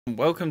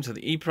Welcome to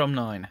the EPROM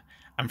 9,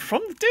 and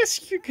from the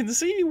disc you can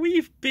see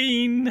we've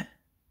been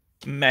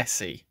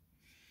messy,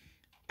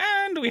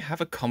 and we have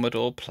a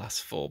Commodore Plus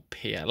for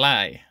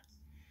PLA,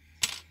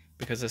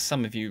 because as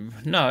some of you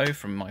know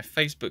from my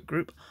Facebook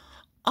group,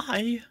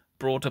 I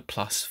brought a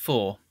Plus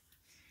 4.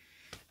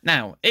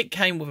 Now, it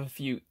came with a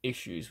few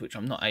issues which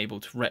I'm not able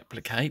to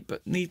replicate,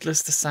 but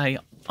needless to say,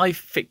 I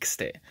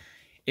fixed it.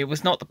 It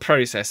was not the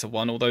processor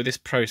one, although this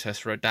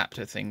processor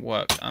adapter thing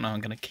worked, and I'm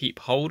going to keep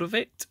hold of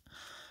it.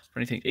 For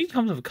anything. It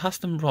comes with a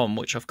custom ROM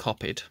which I've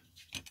copied,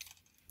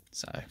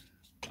 so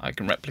I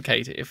can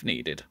replicate it if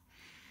needed.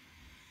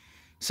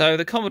 So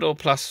the Commodore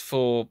Plus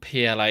 4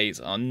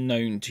 PLAs are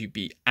known to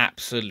be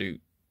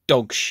absolute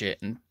dog shit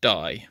and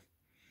die.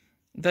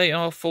 They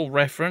are, for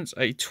reference,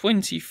 a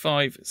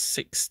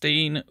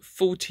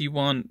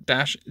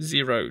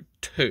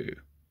 2516-41-02.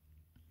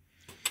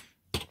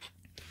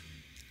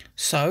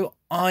 So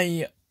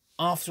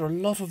after a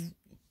lot of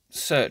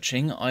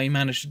searching, I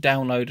managed to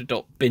download a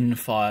 .bin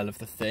file of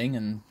the thing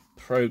and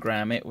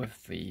program it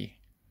with the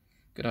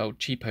good old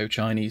cheapo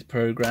Chinese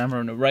programmer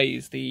and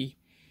erase the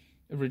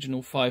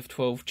original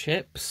 512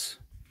 chips.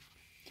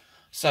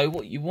 So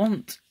what you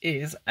want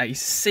is a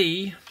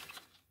C,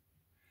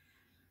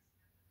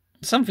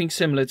 something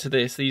similar to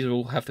this. These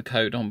all have the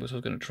code on, but I'm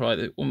going to try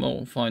the one more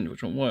and find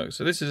which one works.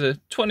 So this is a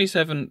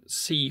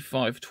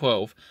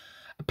 27C512.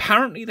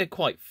 Apparently they're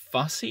quite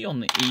fussy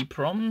on the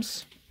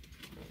EPROMs.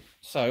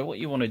 So what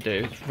you want to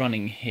do is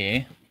running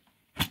here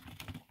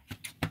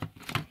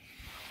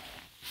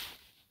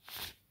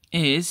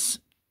is,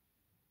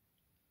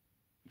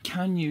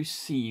 can you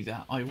see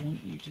that? I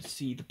want you to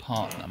see the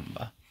part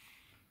number.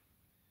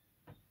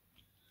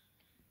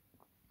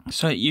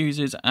 So it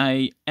uses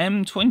a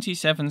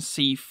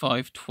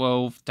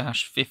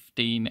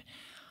M27C512-15FI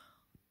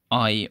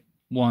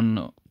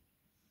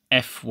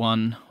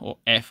F1 or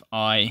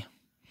FI.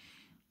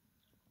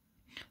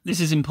 This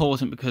is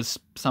important because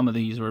some of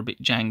these are a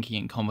bit janky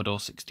in Commodore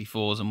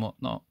 64s and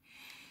whatnot.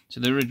 So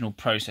the original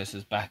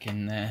processor's back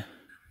in there.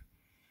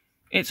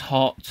 It's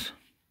hot.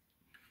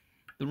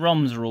 The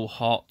ROMs are all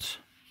hot.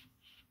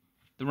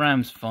 The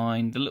RAM's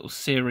fine. The little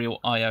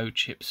serial I/O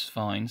chip's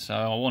fine. So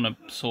I want to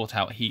sort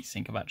out a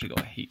heatsink. I've actually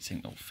got a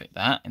heatsink that'll fit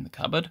that in the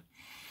cupboard.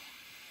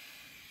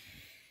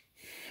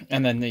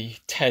 And then the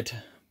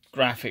TED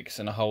graphics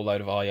and a whole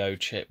load of I/O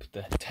chip.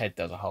 The TED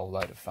does a whole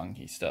load of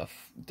funky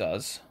stuff. It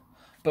does.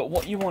 But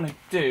what you want to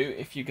do,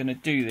 if you're going to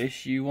do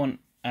this, you want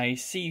a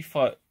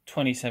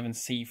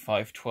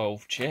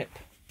 27C512 chip.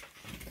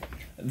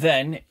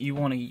 Then you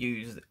want to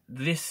use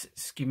this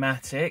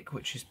schematic,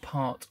 which is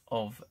part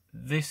of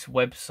this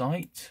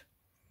website.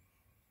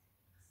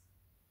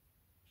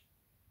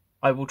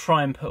 I will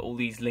try and put all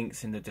these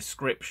links in the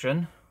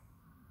description.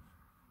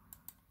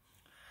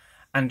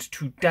 And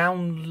to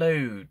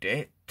download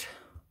it,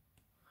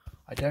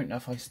 I don't know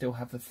if I still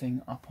have the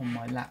thing up on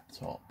my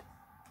laptop.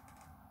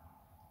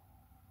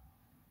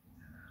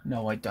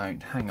 No, I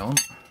don't. Hang on.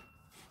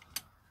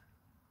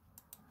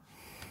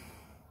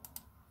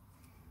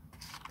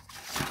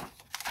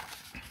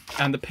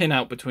 And the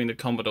pinout between the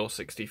Commodore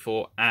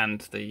 64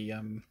 and the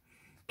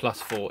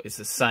Plus 4 is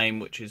the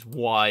same, which is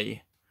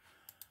why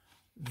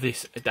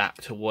this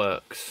adapter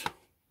works.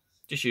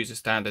 Just use a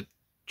standard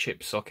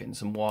chip socket and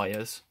some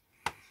wires.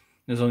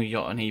 As long as you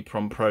got an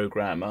EPROM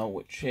programmer,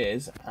 which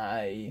is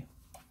a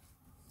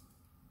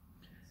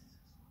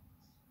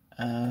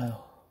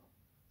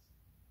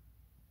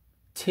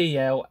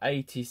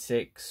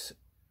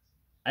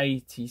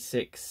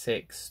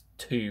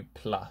TL86862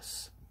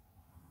 Plus.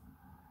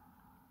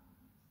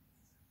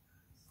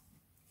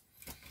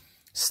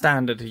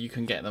 Standard, you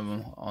can get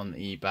them on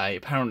eBay.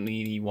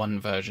 Apparently the one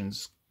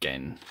version's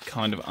getting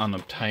kind of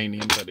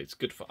unobtainium, but it's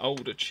good for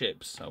older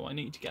chips, so I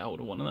need to get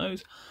hold of one of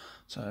those.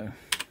 So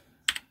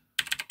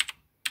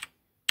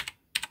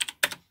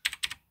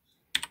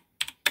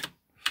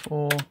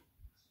for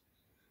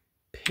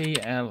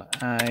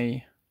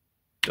PLA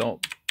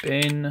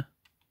bin.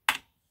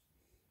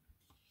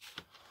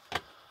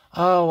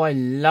 Oh, I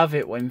love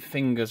it when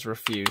fingers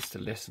refuse to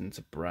listen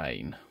to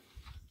brain.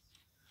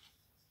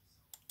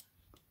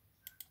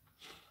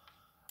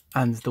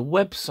 And the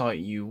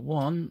website you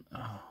want...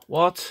 Oh,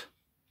 what?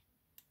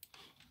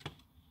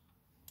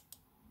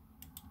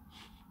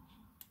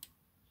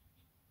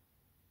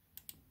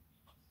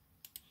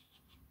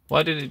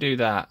 Why did it do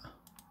that?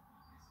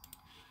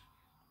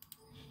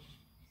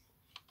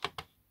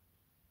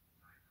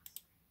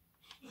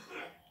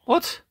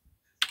 What?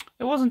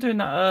 It wasn't doing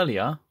that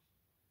earlier.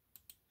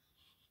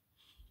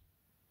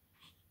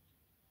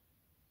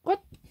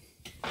 What?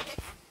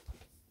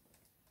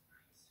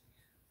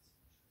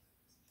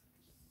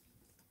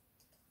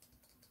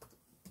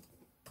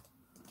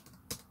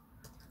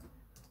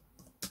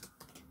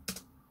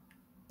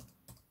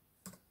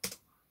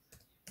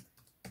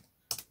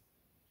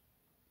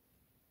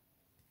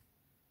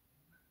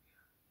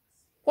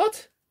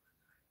 What?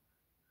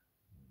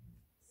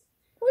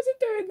 Why is it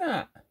doing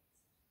that?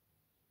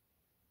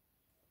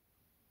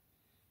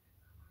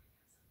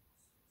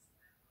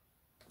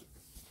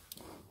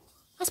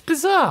 That's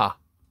bizarre.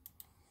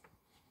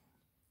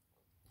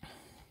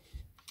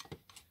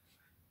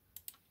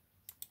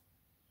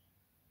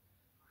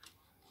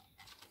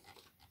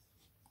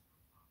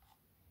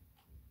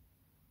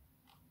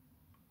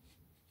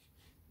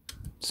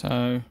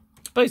 So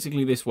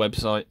basically this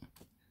website.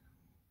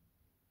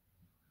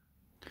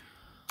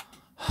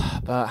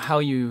 But how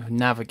you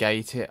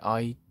navigate it,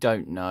 I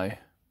don't know.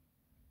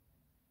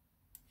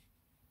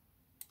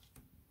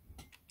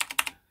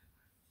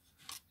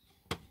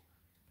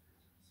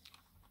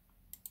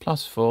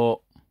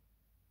 +4.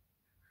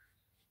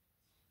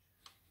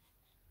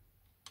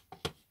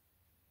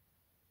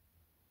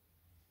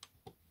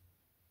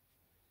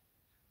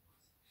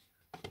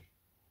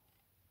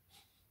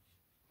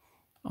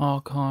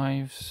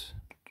 Archives.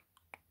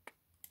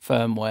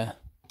 Firmware.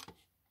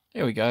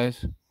 Here we go.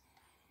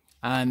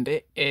 And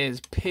it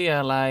is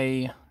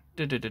PLA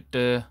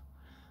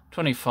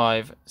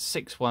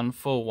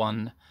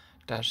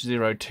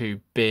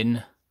 256141-02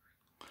 bin.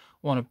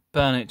 Want to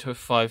burn it to a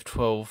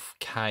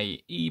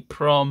 512K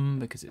EPROM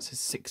because it's a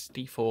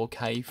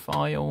 64K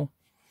file.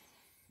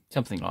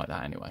 Something like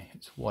that anyway.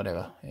 It's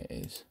whatever it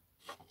is.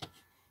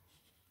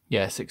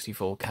 Yeah,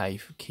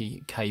 64K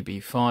KB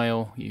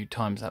file. You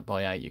times that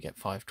by 8, you get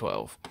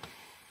 512.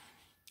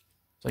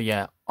 So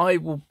yeah, I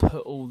will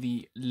put all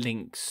the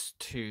links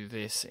to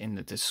this in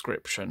the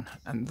description.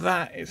 And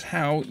that is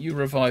how you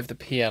revive the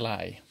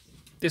PLA.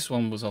 This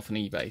one was off an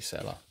eBay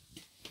seller,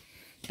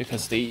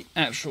 because the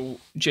actual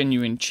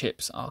genuine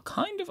chips are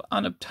kind of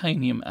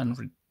unobtainium and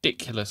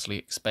ridiculously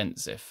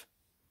expensive.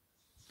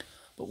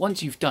 But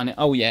once you've done it,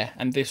 oh yeah,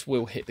 and this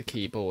will hit the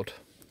keyboard.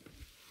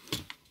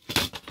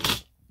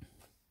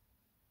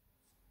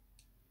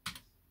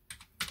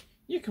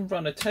 You can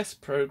run a test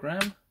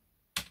program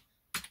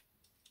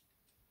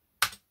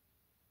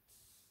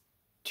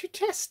to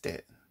test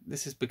it.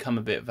 This has become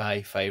a bit of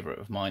a favourite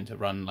of mine to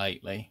run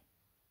lately.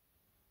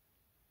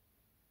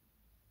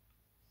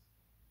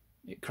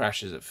 It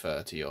crashes at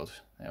 30 odd.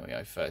 There we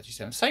go,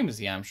 37. Same as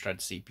the Amstrad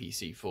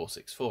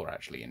CPC464,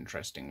 actually,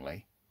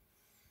 interestingly.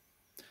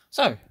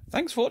 So,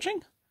 thanks for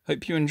watching.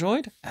 Hope you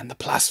enjoyed. And the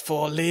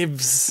 +4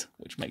 lives,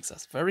 which makes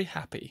us very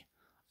happy.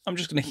 I'm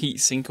just going to heat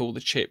sink all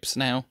the chips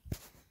now.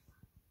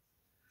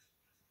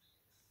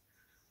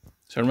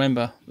 So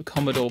remember, the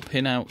Commodore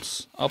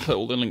pinouts, I'll put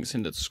all the links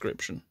in the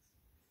description.